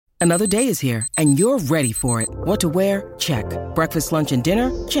Another day is here, and you're ready for it. What to wear? Check. Breakfast, lunch, and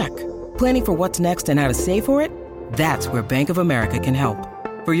dinner? Check. Planning for what's next and how to save for it? That's where Bank of America can help.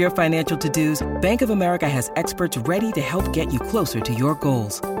 For your financial to-dos, Bank of America has experts ready to help get you closer to your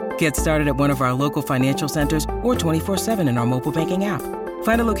goals. Get started at one of our local financial centers or 24/7 in our mobile banking app.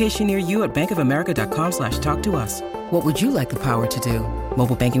 Find a location near you at bankofamerica.com/talktous. What would you like the power to do?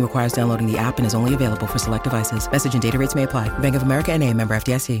 Mobile banking requires downloading the app and is only available for select devices. Message and data rates may apply. Bank of America N.A., member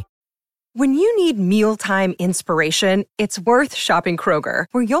FDIC. When you need mealtime inspiration, it's worth shopping Kroger,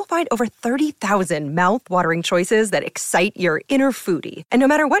 where you'll find over 30,000 mouth-watering choices that excite your inner foodie. And no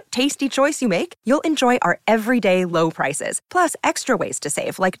matter what tasty choice you make, you'll enjoy our everyday low prices, plus extra ways to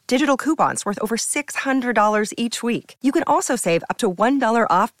save, like digital coupons worth over $600 each week. You can also save up to $1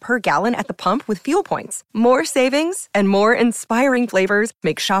 off per gallon at the pump with fuel points. More savings and more inspiring flavors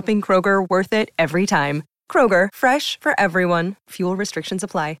make shopping Kroger worth it every time. Kroger, fresh for everyone. Fuel restrictions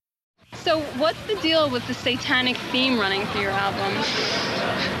apply. So what's the deal with the satanic theme running through your album?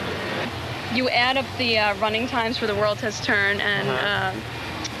 You add up the running times for The World Has Turned and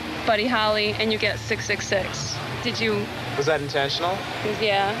Buddy Holly, and you get 666. Did you... Was that intentional?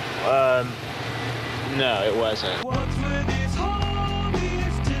 Yeah. No, it wasn't.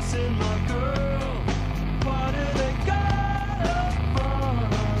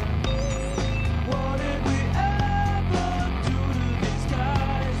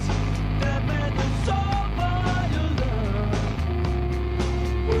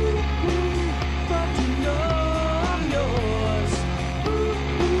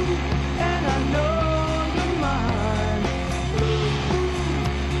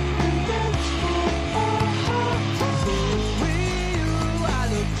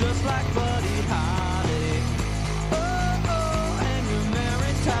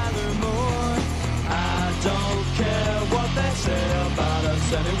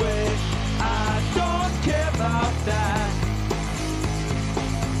 Anyway, I don't care about that.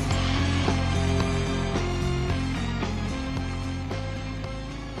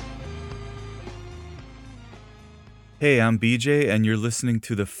 Hey, I'm BJ, and you're listening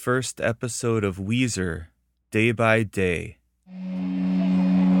to the first episode of Weezer, Day by Day. Look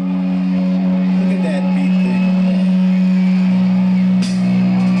at that beat thing.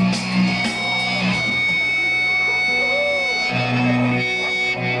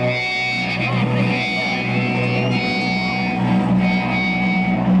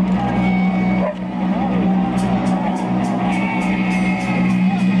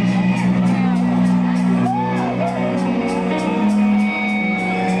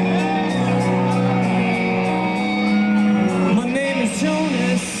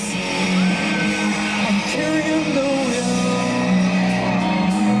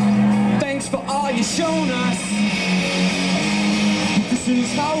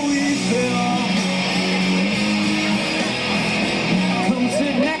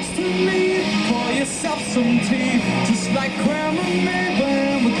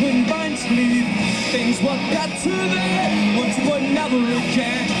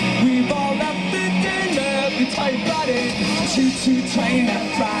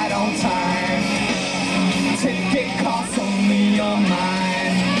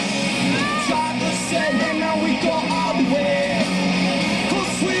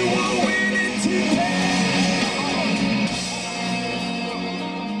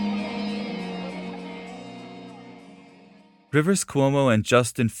 Rivers Cuomo and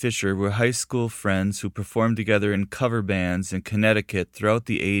Justin Fisher were high school friends who performed together in cover bands in Connecticut throughout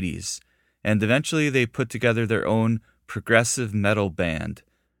the 80s, and eventually they put together their own progressive metal band.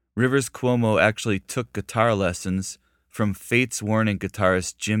 Rivers Cuomo actually took guitar lessons from Fates Warning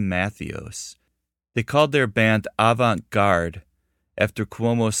guitarist Jim Matthews. They called their band Avant-Garde after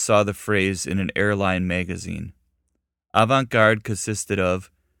Cuomo saw the phrase in an airline magazine. Avant-Garde consisted of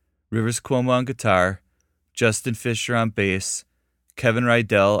Rivers Cuomo on guitar, Justin Fisher on bass, Kevin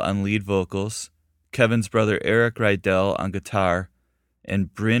Rydell on lead vocals, Kevin's brother Eric Rydell on guitar,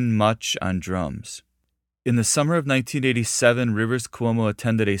 and Bryn Much on drums. In the summer of 1987, Rivers Cuomo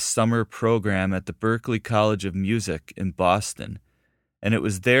attended a summer program at the Berklee College of Music in Boston, and it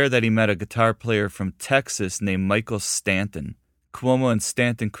was there that he met a guitar player from Texas named Michael Stanton. Cuomo and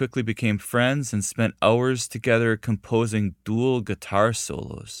Stanton quickly became friends and spent hours together composing dual guitar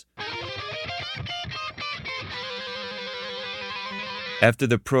solos. After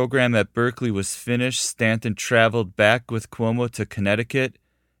the program at Berklee was finished, Stanton traveled back with Cuomo to Connecticut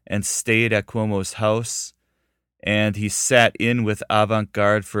and stayed at Cuomo's house, and he sat in with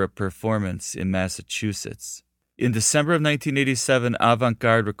Avant-Garde for a performance in Massachusetts. In December of 1987, Avant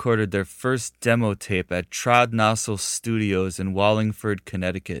Garde recorded their first demo tape at Trod Nossel Studios in Wallingford,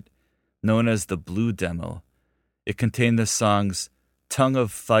 Connecticut, known as the Blue Demo. It contained the songs Tongue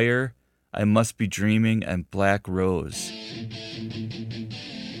of Fire, I Must Be Dreaming, and Black Rose.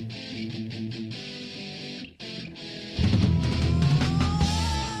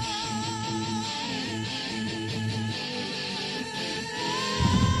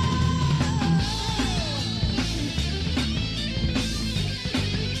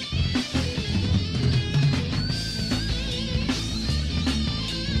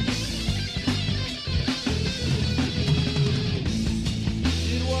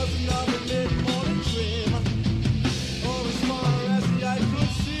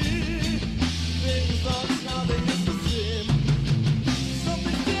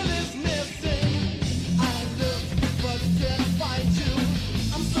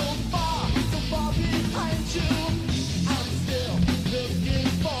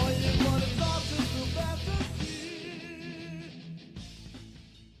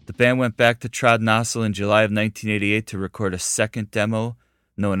 The band went back to Trod Nossel in July of 1988 to record a second demo,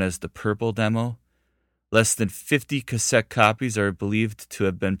 known as the Purple Demo. Less than 50 cassette copies are believed to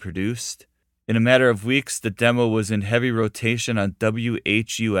have been produced. In a matter of weeks, the demo was in heavy rotation on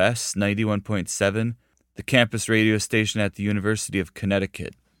WHUS 91.7, the campus radio station at the University of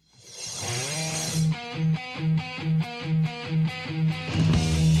Connecticut.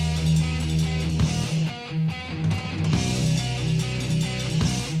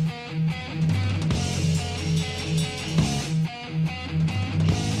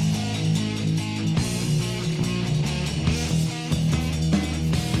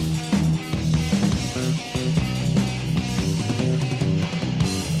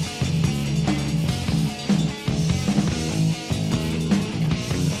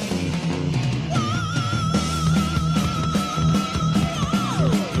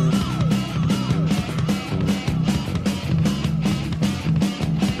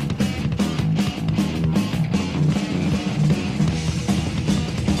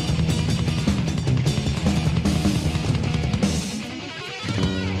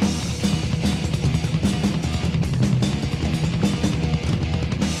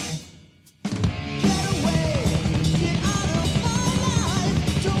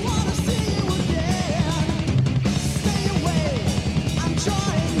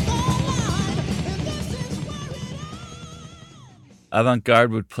 Avant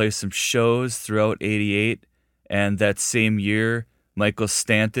Garde would play some shows throughout '88, and that same year, Michael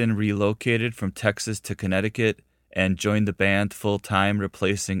Stanton relocated from Texas to Connecticut and joined the band full-time,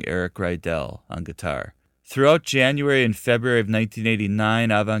 replacing Eric Rydell on guitar. Throughout January and February of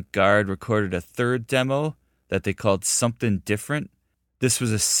 1989, Avant Garde recorded a third demo that they called Something Different. This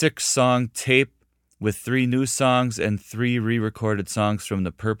was a 6-song tape with 3 new songs and 3 re-recorded songs from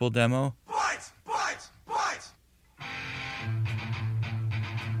the Purple Demo. Fight!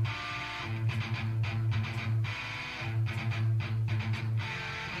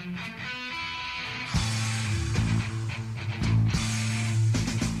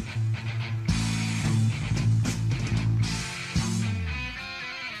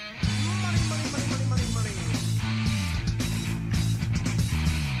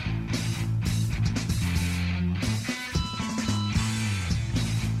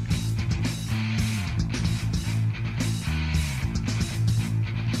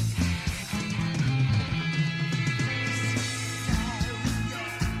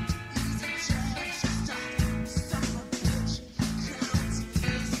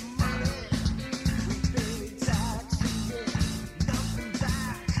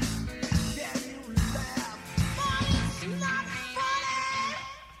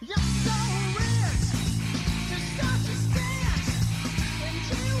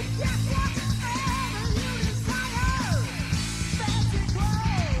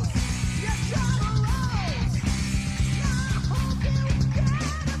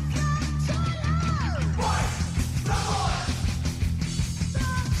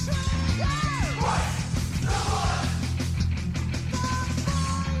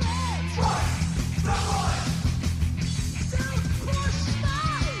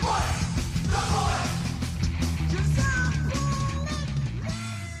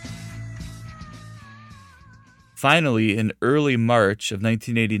 Finally, in early March of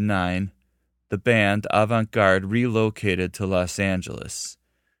 1989, the band, Avant Garde, relocated to Los Angeles.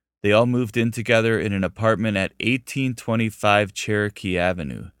 They all moved in together in an apartment at 1825 Cherokee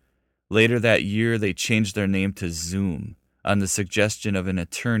Avenue. Later that year, they changed their name to Zoom, on the suggestion of an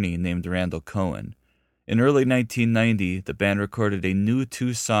attorney named Randall Cohen. In early 1990, the band recorded a new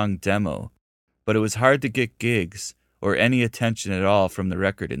 2-song demo but it was hard to get gigs or any attention at all from the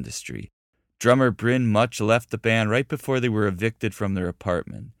record industry. Drummer Bryn Much left the band right before they were evicted from their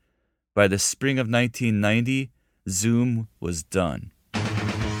apartment. By the spring of 1990, Zoom was done.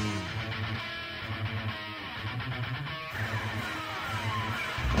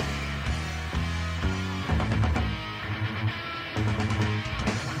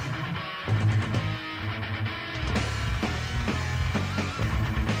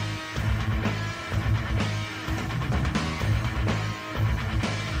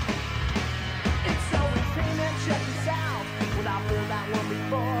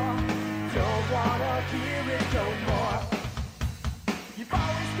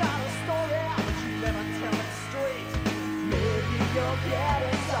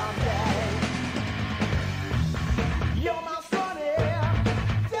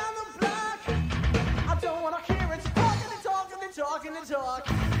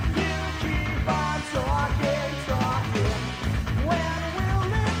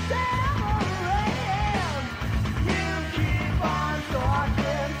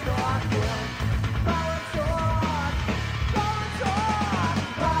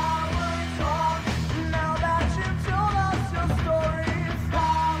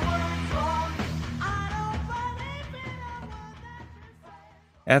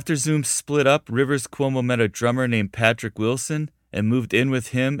 After Zoom split up, Rivers Cuomo met a drummer named Patrick Wilson and moved in with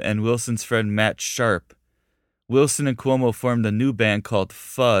him and Wilson's friend Matt Sharp. Wilson and Cuomo formed a new band called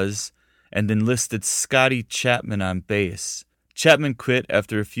Fuzz and enlisted Scotty Chapman on bass. Chapman quit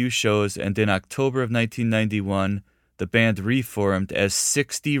after a few shows, and in October of 1991, the band reformed as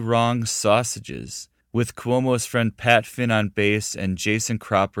 60 Wrong Sausages, with Cuomo's friend Pat Finn on bass and Jason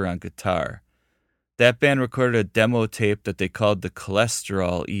Cropper on guitar. That band recorded a demo tape that they called the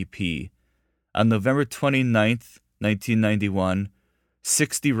Cholesterol EP. On November 29th, 1991,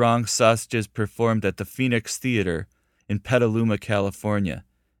 60 Wrong Sausages performed at the Phoenix Theater in Petaluma, California,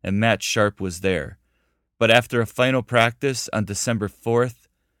 and Matt Sharp was there. But after a final practice on December 4th,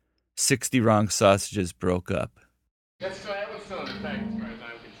 60 Wrong Sausages broke up. That was still in effect as far as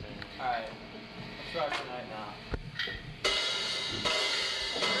I'm concerned. Alright, let's start tonight now.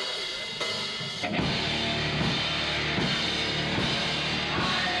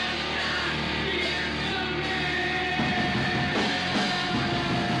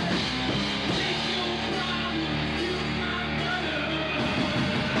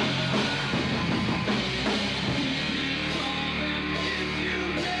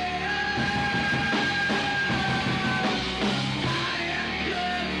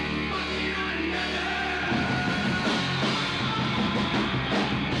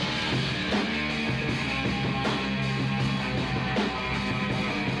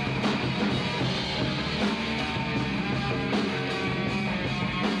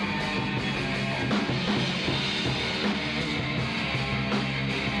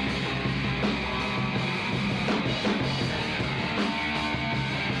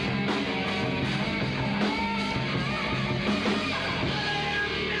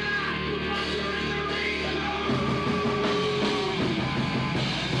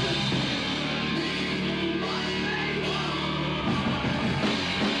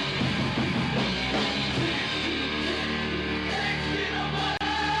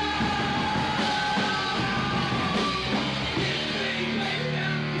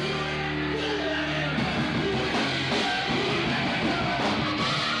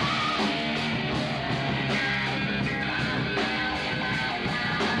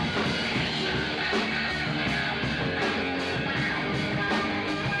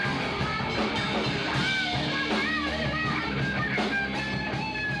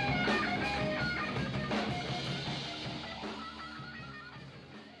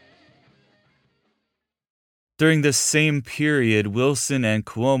 During this same period, Wilson and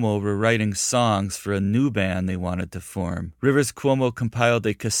Cuomo were writing songs for a new band they wanted to form. Rivers Cuomo compiled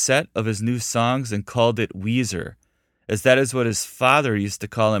a cassette of his new songs and called it Weezer, as that is what his father used to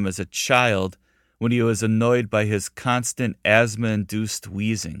call him as a child when he was annoyed by his constant asthma-induced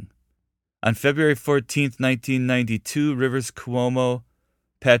wheezing. On February 14, 1992, Rivers Cuomo,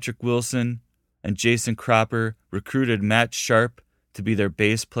 Patrick Wilson, and Jason Cropper recruited Matt Sharp to be their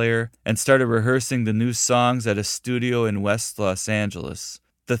bass player and started rehearsing the new songs at a studio in West Los Angeles.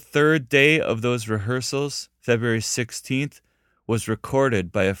 The third day of those rehearsals, February 16th, was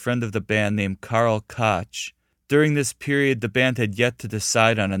recorded by a friend of the band named Carl Koch. During this period, the band had yet to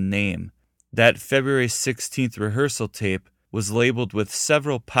decide on a name. That February 16th rehearsal tape was labeled with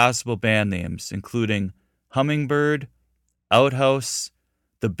several possible band names, including Hummingbird, Outhouse,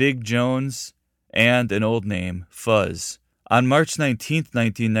 The Big Jones, and an old name, Fuzz. On March 19,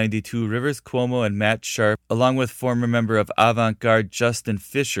 1992, Rivers Cuomo and Matt Sharp, along with former member of Avant-Garde Justin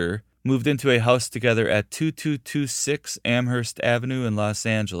Fisher, moved into a house together at 2226 Amherst Avenue in Los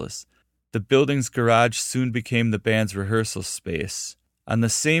Angeles. The building's garage soon became the band's rehearsal space. On the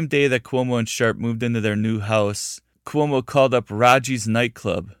same day that Cuomo and Sharp moved into their new house, Cuomo called up Raji's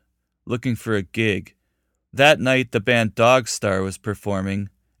nightclub, looking for a gig. That night, the band Dog Star was performing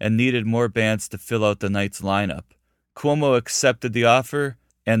and needed more bands to fill out the night's lineup. Cuomo accepted the offer,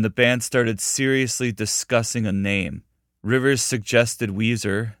 and the band started seriously discussing a name. Rivers suggested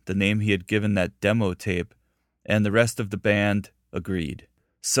Weezer, the name he had given that demo tape, and the rest of the band agreed.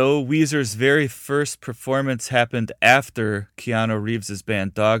 So Weezer's very first performance happened after Keanu Reeves'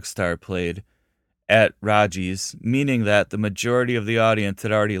 band Dog Star played at Raji's, meaning that the majority of the audience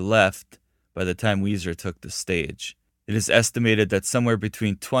had already left by the time Weezer took the stage. It is estimated that somewhere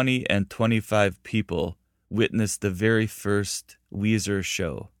between 20 and 25 people witnessed the very first Weezer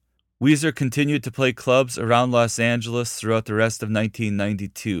show. Weezer continued to play clubs around Los Angeles throughout the rest of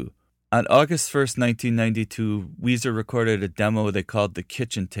 1992. On August 1st, 1992, Weezer recorded a demo they called the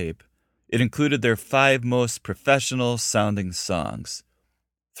Kitchen Tape. It included their 5 most professional-sounding songs.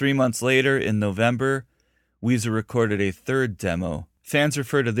 3 months later, in November, Weezer recorded a third demo. Fans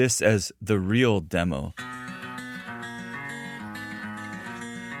refer to this as the real demo.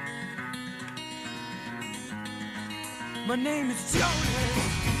 My name is Jonas.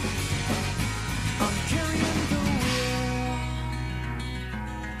 I'm carrying the wheel.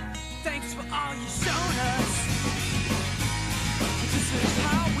 Thanks for all you've shown us. This is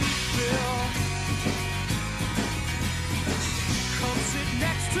how we feel. Come sit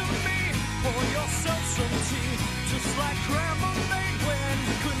next to me, pour yourself some tea. Just like Grandma made when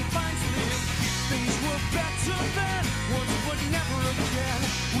we couldn't find sleep. Things were better then, once but never again.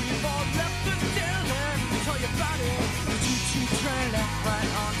 We've all left the dead end. Tell your body, turn left, right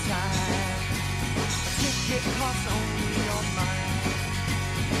on time. A ticket costs only your mind.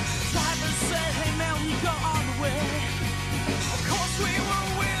 Driver said, hey man, we go all the way. Of course we were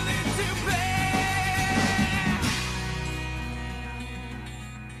willing to pay.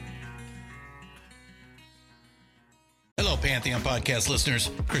 Hello, Pantheon Podcast listeners.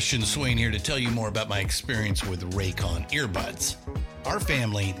 Christian Swain here to tell you more about my experience with Raycon earbuds. Our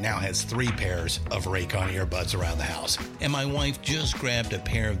family now has 3 pairs of Raycon earbuds around the house, and my wife just grabbed a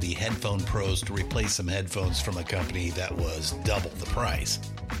pair of the Headphone Pros to replace some headphones from a company that was double the price.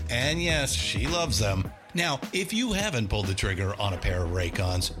 And yes, she loves them. Now, if you haven't pulled the trigger on a pair of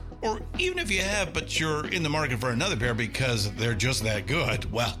Raycons, or even if you have, but you're in the market for another pair because they're just that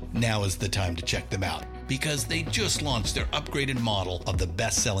good, well, now is the time to check them out, because they just launched their upgraded model of the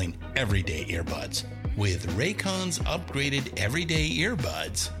best-selling everyday earbuds. With Raycon's upgraded everyday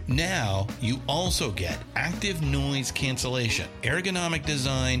earbuds, now you also get active noise cancellation, ergonomic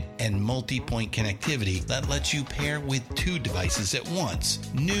design, and multi-point connectivity that lets you pair with 2 devices at once.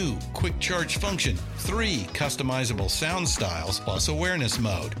 New quick charge function, 3 customizable sound styles, plus awareness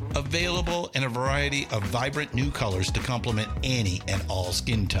mode. Available in a variety of vibrant new colors to complement any and all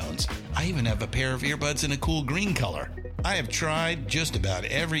skin tones. I even have a pair of earbuds in a cool green color. I have tried just about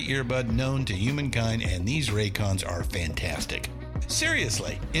every earbud known to humankind, and these Raycons are fantastic.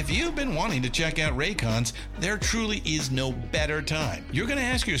 Seriously, if you've been wanting to check out Raycons, there truly is no better time. You're going to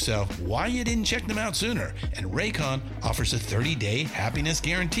ask yourself why you didn't check them out sooner, and Raycon offers a 30-day happiness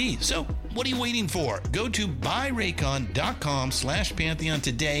guarantee. So what are you waiting for? Go to buyraycon.com/Pantheon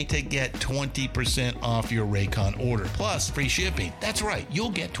today to get 20% off your Raycon order, plus free shipping. That's right,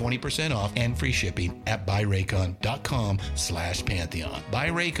 you'll get 20% off and free shipping at buyraycon.com/Pantheon.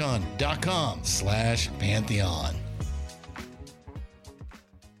 buyraycon.com/Pantheon.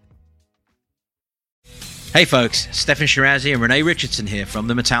 Hey folks, Stefan Shirazi and Renee Richardson here from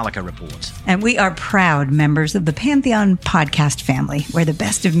the Metallica Report. And we are proud members of the Pantheon podcast family, where the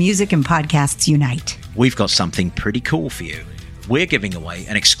best of music and podcasts unite. We've got something pretty cool for you. We're giving away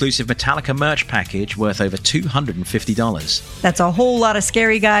an exclusive Metallica merch package worth over $250. That's a whole lot of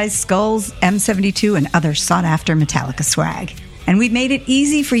Scary Guys, skulls, M72, and other sought-after Metallica swag. And we've made it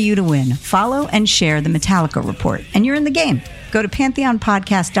easy for you to win. Follow and share the Metallica Report, and you're in the game. Go to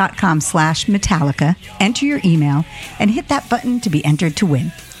pantheonpodcast.com/Metallica, enter your email, and hit that button to be entered to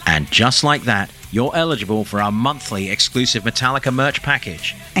win. And just like that, you're eligible for our monthly exclusive Metallica merch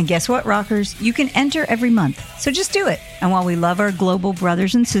package. And guess what, rockers? You can enter every month, so just do it. And while we love our global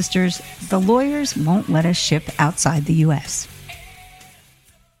brothers and sisters, the lawyers won't let us ship outside the U.S.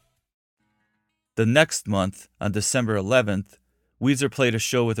 The next month, on December 11th, Weezer played a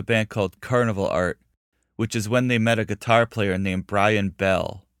show with a band called Carnival Art, which is when they met a guitar player named Brian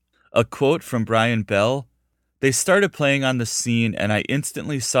Bell. A quote from Brian Bell: They started playing on the scene, and I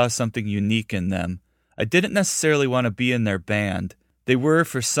instantly saw something unique in them. I didn't necessarily want to be in their band. They were,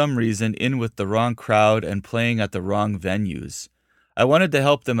 for some reason, in with the wrong crowd and playing at the wrong venues. I wanted to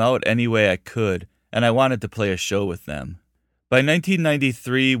help them out any way I could, and I wanted to play a show with them. By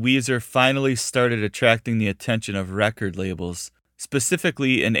 1993, Weezer finally started attracting the attention of record labels,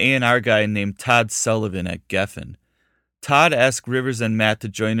 specifically an A&R guy named Todd Sullivan at Geffen. Todd asked Rivers and Matt to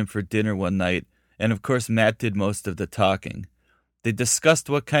join him for dinner one night, and of course Matt did most of the talking. They discussed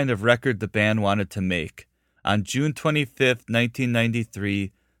what kind of record the band wanted to make. On June 25,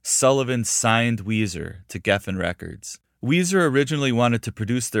 1993, Sullivan signed Weezer to Geffen Records. Weezer originally wanted to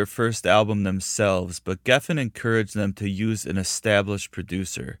produce their first album themselves, but Geffen encouraged them to use an established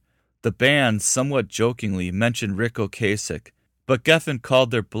producer. The band, somewhat jokingly, mentioned Rick Ocasek, but Geffen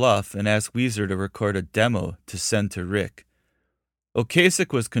called their bluff and asked Weezer to record a demo to send to Rick.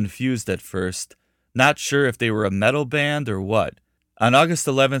 Ocasek was confused at first, not sure if they were a metal band or what. On August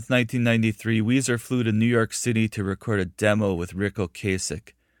 11, 1993, Weezer flew to New York City to record a demo with Rick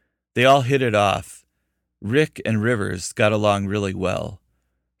Ocasek. They all hit it off. Rick and Rivers got along really well.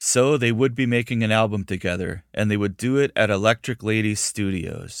 So they would be making an album together, and they would do it at Electric Lady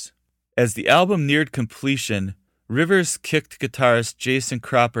Studios. As the album neared completion, Rivers kicked guitarist Jason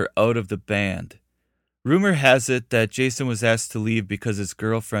Cropper out of the band. Rumor has it that Jason was asked to leave because his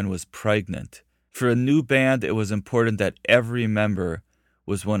girlfriend was pregnant. For a new band, it was important that every member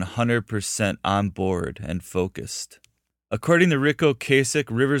was 100% on board and focused. According to Rick Ocasek,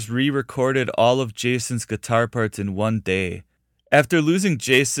 Rivers re-recorded all of Jason's guitar parts in one day. After losing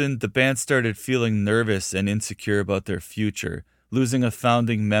Jason, the band started feeling nervous and insecure about their future. Losing a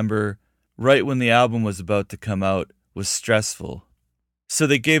founding member right when the album was about to come out was stressful. So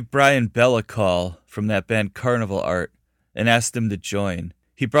they gave Brian Bell a call from that band Carnival Art and asked him to join.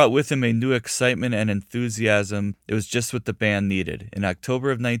 He brought with him a new excitement and enthusiasm. It was just what the band needed. In October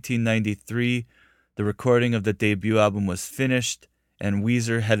of 1993, the recording of the debut album was finished, and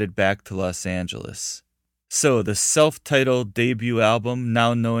Weezer headed back to Los Angeles. So, the self-titled debut album,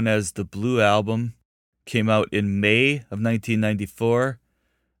 now known as the Blue Album, came out in May of 1994,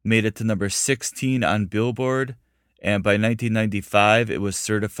 made it to number 16 on Billboard, and by 1995, it was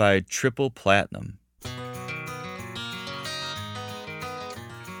certified triple platinum.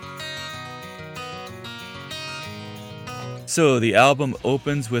 So the album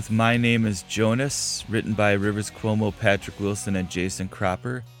opens with My Name is Jonas, written by Rivers Cuomo, Patrick Wilson, and Jason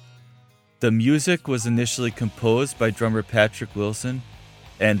Cropper. The music was initially composed by drummer Patrick Wilson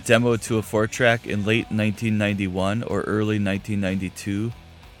and demoed to a 4-track in late 1991 or early 1992.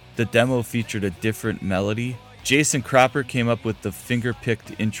 The demo featured a different melody. Jason Cropper came up with the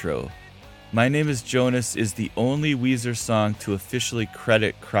finger-picked intro. My Name is Jonas is the only Weezer song to officially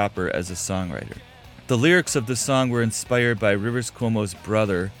credit Cropper as a songwriter. The lyrics of the song were inspired by Rivers Cuomo's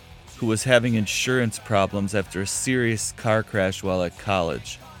brother, who was having insurance problems after a serious car crash while at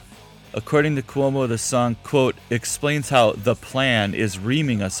college. According to Cuomo, the song, quote, explains how the plan is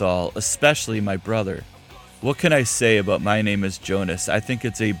reaming us all, especially my brother. What can I say about My Name is Jonas? I think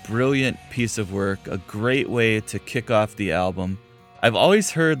it's a brilliant piece of work, a great way to kick off the album. I've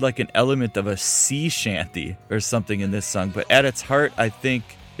always heard like an element of a sea shanty or something in this song, but at its heart, I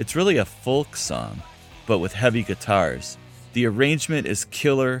think it's really a folk song, but with heavy guitars. The arrangement is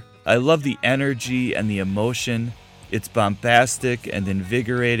killer. I love the energy and the emotion. It's bombastic and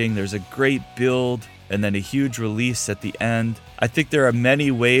invigorating. There's a great build and then a huge release at the end. I think there are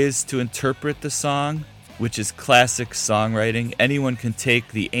many ways to interpret the song, which is classic songwriting. Anyone can take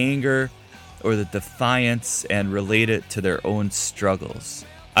the anger or the defiance and relate it to their own struggles.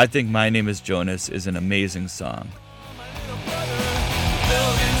 I think My Name is Jonas is an amazing song.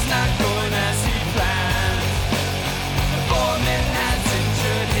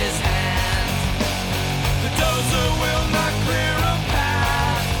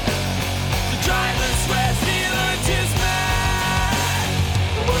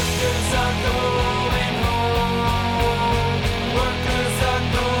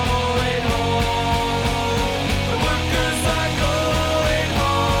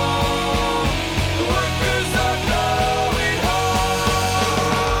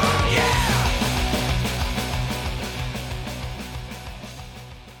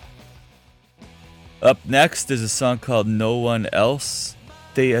 Up next is a song called No One Else.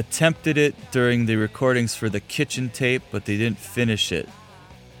 They attempted it during the recordings for the Kitchen tape, but they didn't finish it.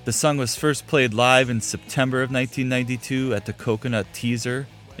 The song was first played live in September of 1992 at the Coconut Teaser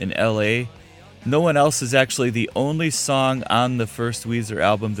in LA. No One Else is actually the only song on the first Weezer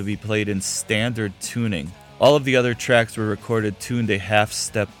album to be played in standard tuning. All of the other tracks were recorded tuned a half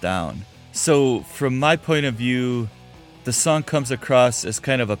step down. So from my point of view, the song comes across as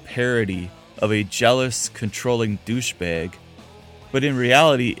kind of a parody of a jealous, controlling douchebag. But in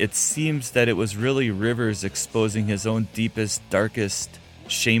reality, it seems that it was really Rivers exposing his own deepest, darkest,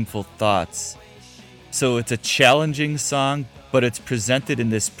 shameful thoughts. So it's a challenging song, but it's presented in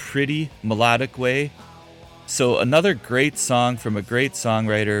this pretty, melodic way. So another great song from a great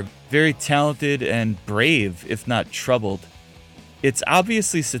songwriter, very talented and brave, if not troubled. It's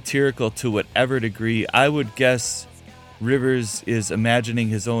obviously satirical to whatever degree. I would guess Rivers is imagining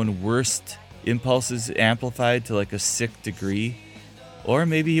his own worst impulses amplified to like a sick degree. Or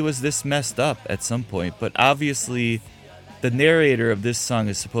maybe he was this messed up at some point. But obviously, the narrator of this song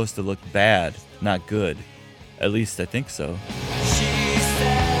is supposed to look bad, not good. At least I think so.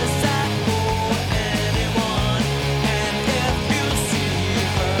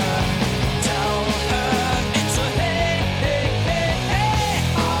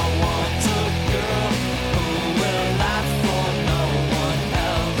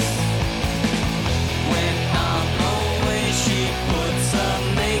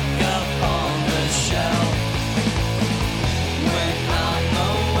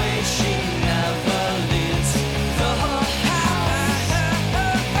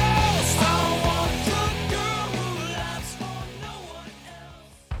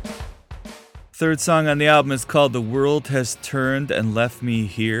 Third song on the album is called The World Has Turned and Left Me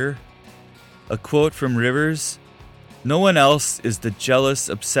Here. A quote from Rivers: "No one else is the jealous,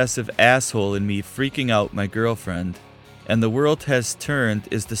 obsessive asshole in me freaking out my girlfriend, and the world has turned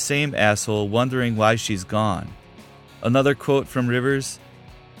is the same asshole wondering why she's gone." Another quote from Rivers: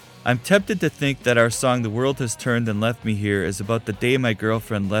 "I'm tempted to think that our song The World Has Turned and Left Me Here is about the day my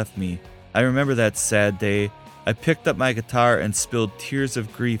girlfriend left me. I remember that sad day. I picked up my guitar and spilled tears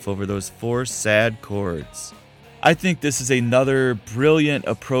of grief over those 4 sad chords." I think this is another brilliant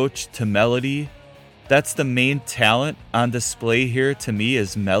approach to melody. That's the main talent on display here to me,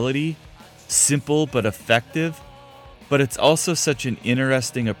 is melody. Simple but effective. But it's also such an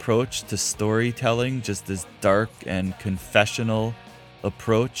interesting approach to storytelling, just this dark and confessional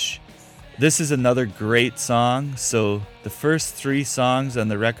approach. This is another great song. So the first 3 songs on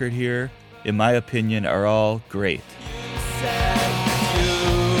the record here, in my opinion, are all great.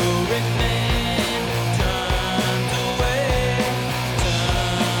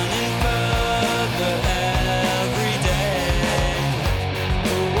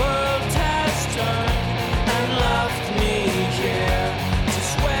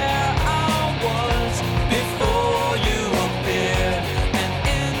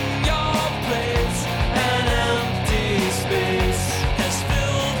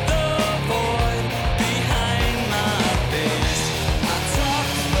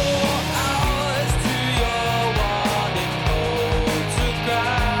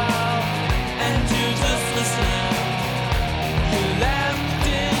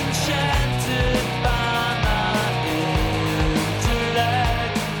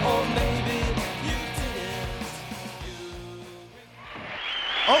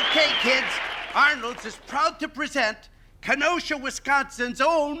 Okay, kids, Arnold's is proud to present Kenosha, Wisconsin's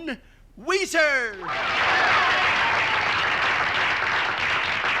own Weezer.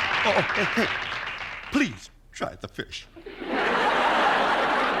 Oh, hey, please try the fish. 1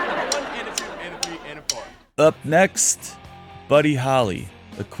 and a 2 and a 3 and a 4. Up next, Buddy Holly.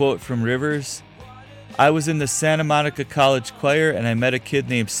 A quote from Rivers: "I was in the Santa Monica College Choir and I met a kid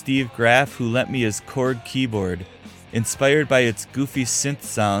named Steve Graff who lent me his chord keyboard. Inspired by its goofy synth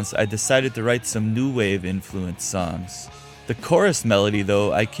sounds, I decided to write some new wave influenced songs. The chorus melody,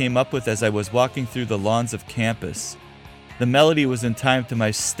 though, I came up with as I was walking through the lawns of campus. The melody was in time to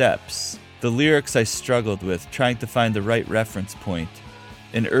my steps. The lyrics I struggled with, trying to find the right reference point.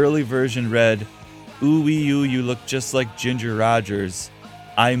 An early version read, 'Ooh wee you, you look just like Ginger Rogers.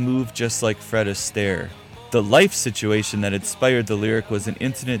 I move just like Fred Astaire.' The life situation that inspired the lyric was an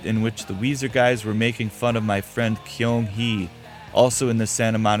incident in which the Weezer guys were making fun of my friend Kyung Hee, also in the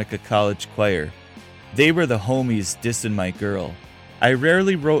Santa Monica College Choir. They were the homies dissing my girl. I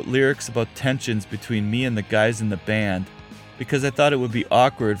rarely wrote lyrics about tensions between me and the guys in the band because I thought it would be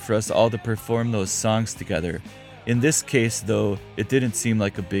awkward for us all to perform those songs together. In this case, though, it didn't seem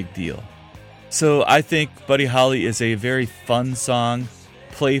like a big deal." So I think Buddy Holly is a very fun song,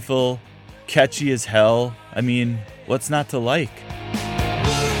 playful, catchy as hell. I mean, what's not to like?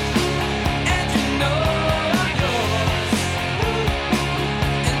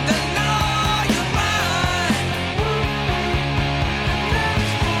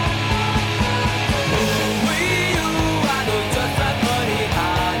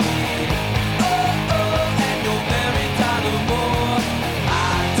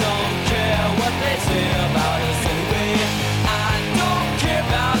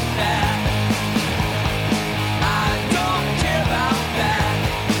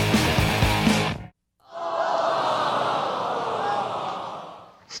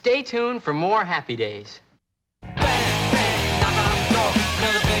 Stay tuned for more Happy Days.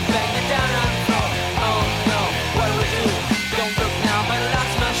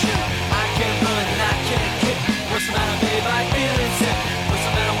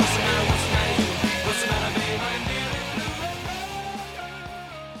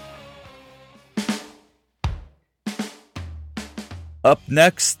 Up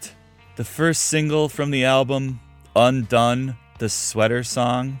next, the first single from the album, Undone, the Sweater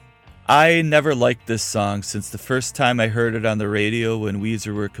Song. I never liked this song since the first time I heard it on the radio when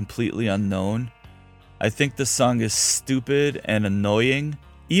Weezer were completely unknown. I think the song is stupid and annoying.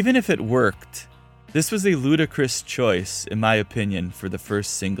 Even if it worked, this was a ludicrous choice, in my opinion, for the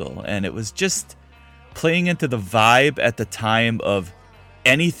first single, and it was just playing into the vibe at the time of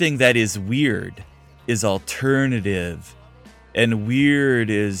anything that is weird is alternative. And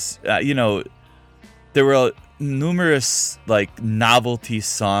weird is, there were numerous novelty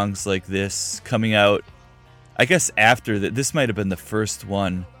songs like this coming out. I guess after that, this might have been the first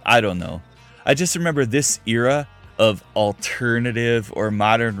one. I don't know. I just remember this era of alternative or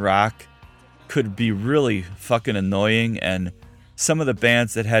modern rock could be really fucking annoying. And some of the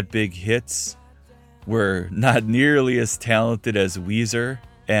bands that had big hits were not nearly as talented as Weezer.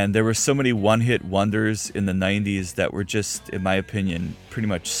 And there were so many one-hit wonders in the 90s that were just, in my opinion, pretty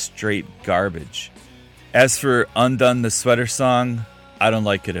much straight garbage. As for Undone, the Sweater Song, I don't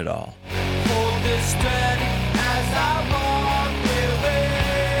like it at all.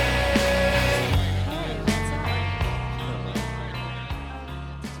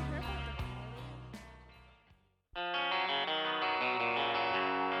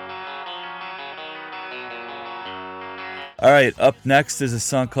 Alright, up next is a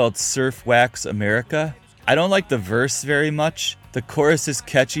song called Surf Wax America. I don't like the verse very much. The chorus is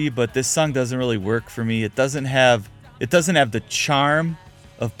catchy, but this song doesn't really work for me. It doesn't have the charm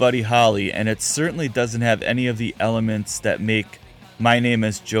of Buddy Holly, and it certainly doesn't have any of the elements that make My Name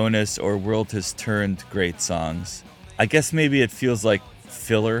is Jonas or World Has Turned great songs. I guess maybe it feels like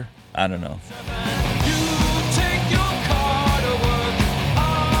filler. I don't know.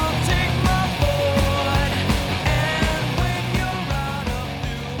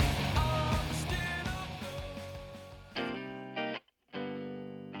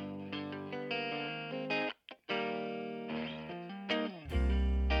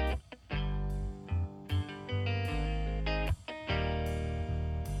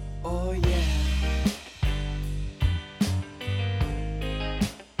 Oh yeah.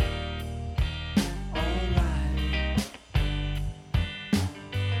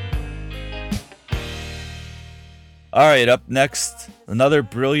 Alright, up next, another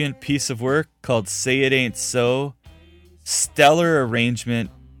brilliant piece of work called Say It Ain't So. Stellar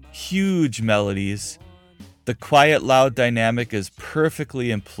arrangement, huge melodies. The quiet, loud dynamic is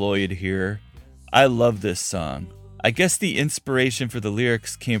perfectly employed here. I love this song. I guess the inspiration for the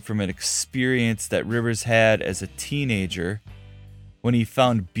lyrics came from an experience that Rivers had as a teenager when he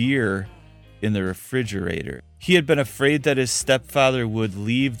found beer in the refrigerator. He had been afraid that his stepfather would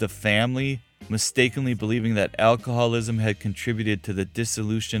leave the family, mistakenly believing that alcoholism had contributed to the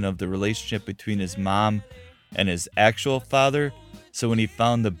dissolution of the relationship between his mom and his actual father. So when he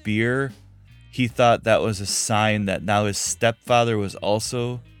found the beer, he thought that was a sign that now his stepfather was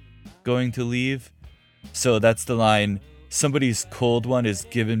also going to leave. So that's the line, somebody's cold one is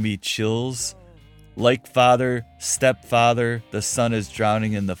giving me chills. Like father, stepfather, the son is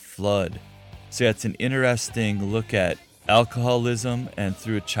drowning in the flood. So that's an interesting look at alcoholism and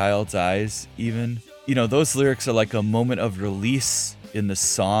through a child's eyes even. You know, those lyrics are like a moment of release in the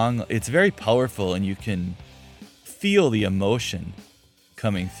song. It's very powerful and you can feel the emotion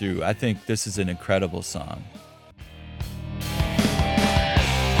coming through. I think this is an incredible song.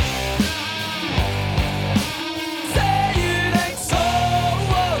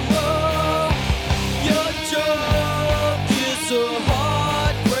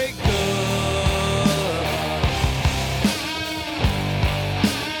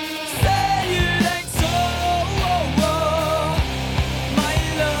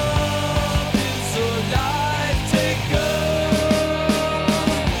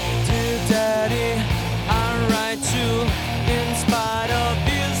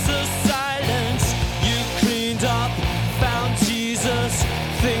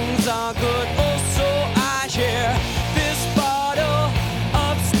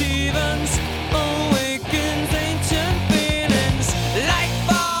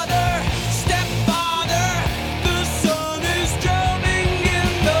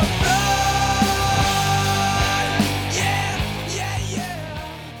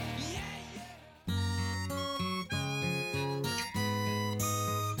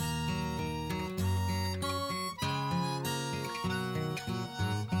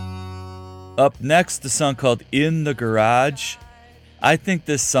 Up next, a song called In the Garage. I think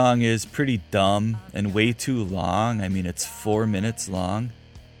this song is pretty dumb and way too long. I mean, it's 4 minutes long.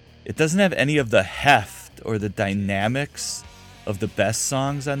 It doesn't have any of the heft or the dynamics of the best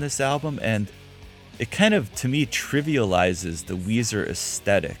songs on this album, and it kind of, to me, trivializes the Weezer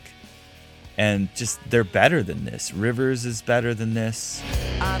aesthetic. And just, they're better than this. Rivers is better than this.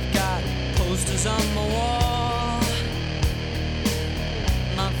 I've got posters on the wall.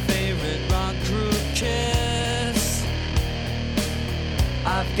 My favorite rock group, Kiss.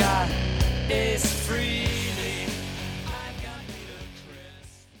 I've got Ace Frehley. I've got Peter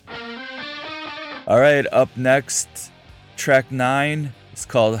Criss. All right, up next, track 9 is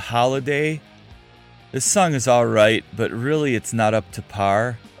called Holiday. This song is all right, but really it's not up to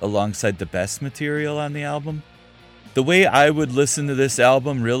par alongside the best material on the album. The way I would listen to this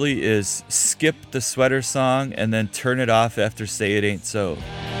album really is skip the sweater song and then turn it off after Say It Ain't So.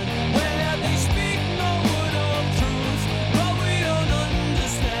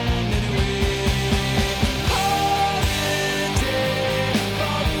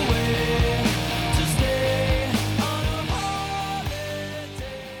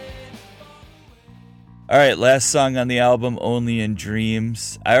 Alright, last song on the album, Only in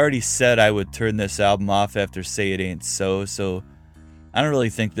Dreams. I already said I would turn this album off after Say It Ain't So I don't really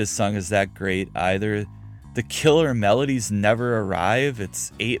think this song is that great either. The killer melodies never arrive.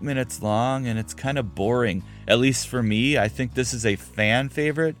 It's 8 minutes long and it's kind of boring. At least for me, I think this is a fan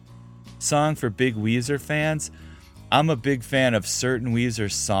favorite song for big Weezer fans. I'm a big fan of certain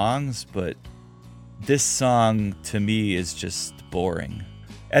Weezer songs, but this song to me is just boring.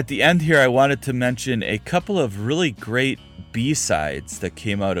 At the end here, I wanted to mention a couple of really great B-sides that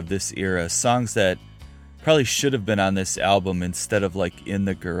came out of this era, songs that probably should have been on this album instead of like In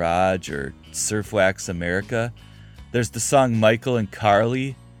the Garage or Surf Wax America. There's the song Michael and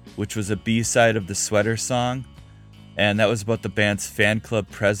Carly, which was a B-side of the Sweater song, and that was about the band's fan club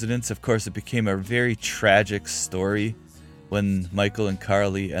presidents. Of course, it became a very tragic story when Michael and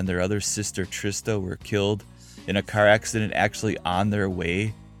Carly and their other sister Trista were killed in a car accident actually on their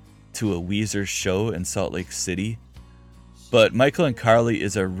way to a Weezer show in Salt Lake City. But Michael and Carly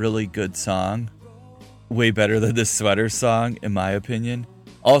is a really good song. Way better than the Sweater song, in my opinion.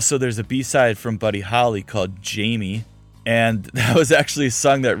 Also, there's a B-side from Buddy Holly called Jamie. And that was actually a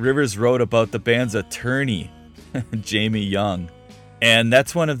song that Rivers wrote about the band's attorney, Jamie Young. And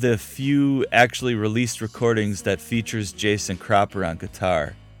that's one of the few actually released recordings that features Jason Cropper on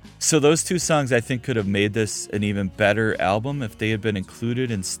guitar. So those two songs I think could have made this an even better album if they had been included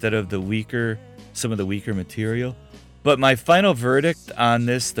instead of some of the weaker material. But my final verdict on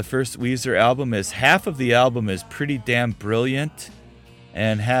this, the first Weezer album, is half of the album is pretty damn brilliant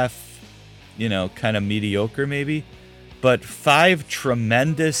and half, kind of mediocre maybe. But 5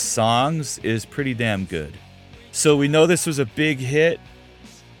 tremendous songs is pretty damn good. So we know this was a big hit,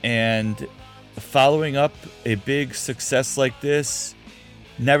 and following up a big success like this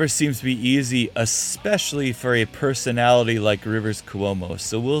never seems to be easy, especially for a personality like Rivers Cuomo.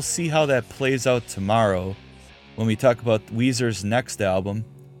 So we'll see how that plays out tomorrow when we talk about Weezer's next album,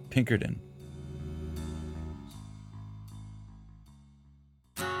 Pinkerton.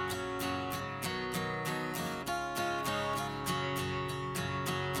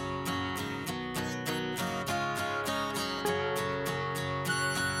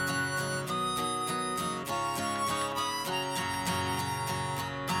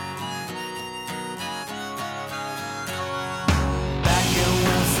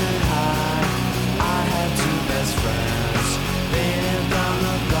 I had 2 best friends. They lived on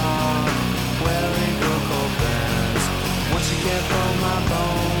the block.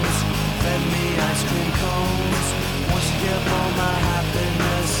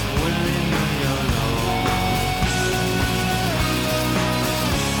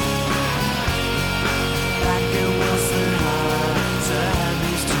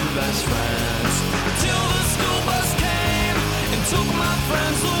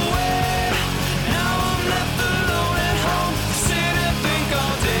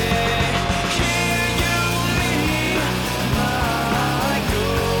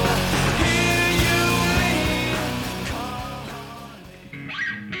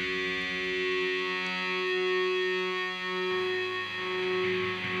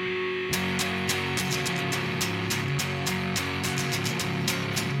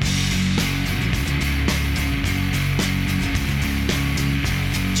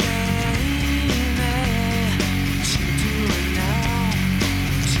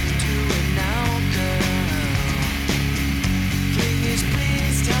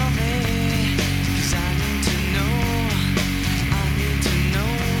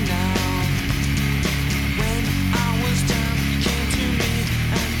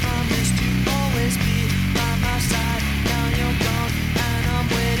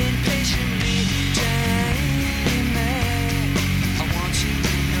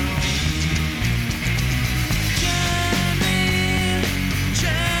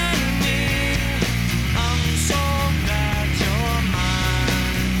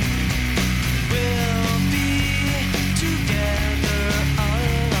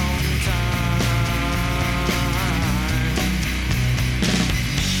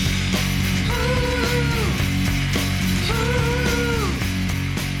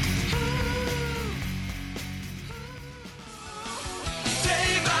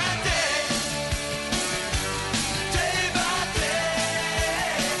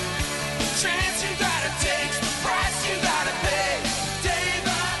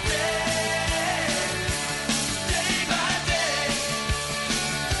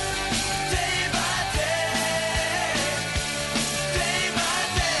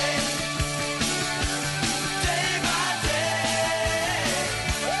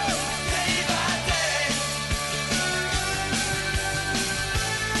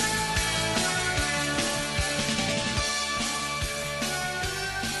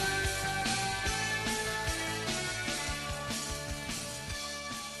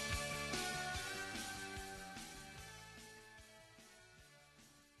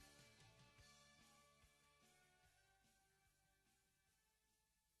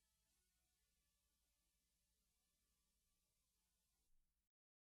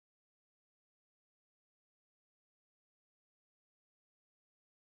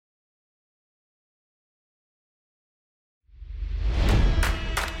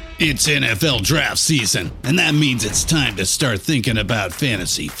 It's NFL draft season, and that means it's time to start thinking about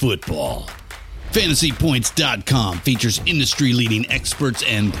fantasy football. FantasyPoints.com features industry-leading experts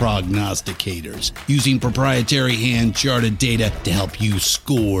and prognosticators using proprietary hand-charted data to help you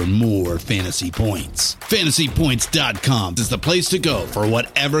score more fantasy points. FantasyPoints.com is the place to go for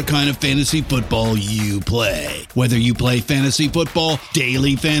whatever kind of fantasy football you play. Whether you play fantasy football,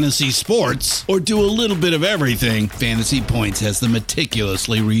 daily fantasy sports, or do a little bit of everything, Fantasy Points has the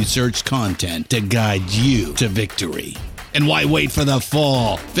meticulously researched content to guide you to victory. And why wait for the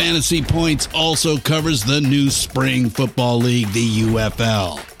fall? Fantasy Points also covers the new spring football league, the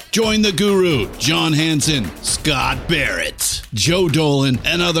UFL. Join the guru, John Hansen, Scott Barrett, Joe Dolan,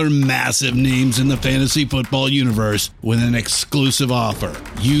 and other massive names in the fantasy football universe with an exclusive offer.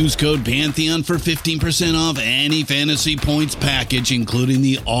 Use code Pantheon for 15% off any Fantasy Points package, including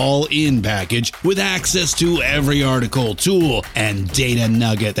the all-in package, with access to every article, tool, and data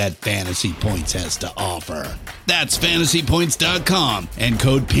nugget that Fantasy Points has to offer. That's FantasyPoints.com and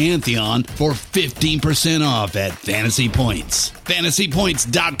code Pantheon for 15% off at Fantasy Points.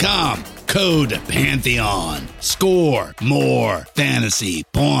 FantasyPoints.com, code Pantheon. Score more fantasy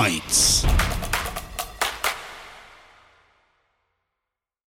points.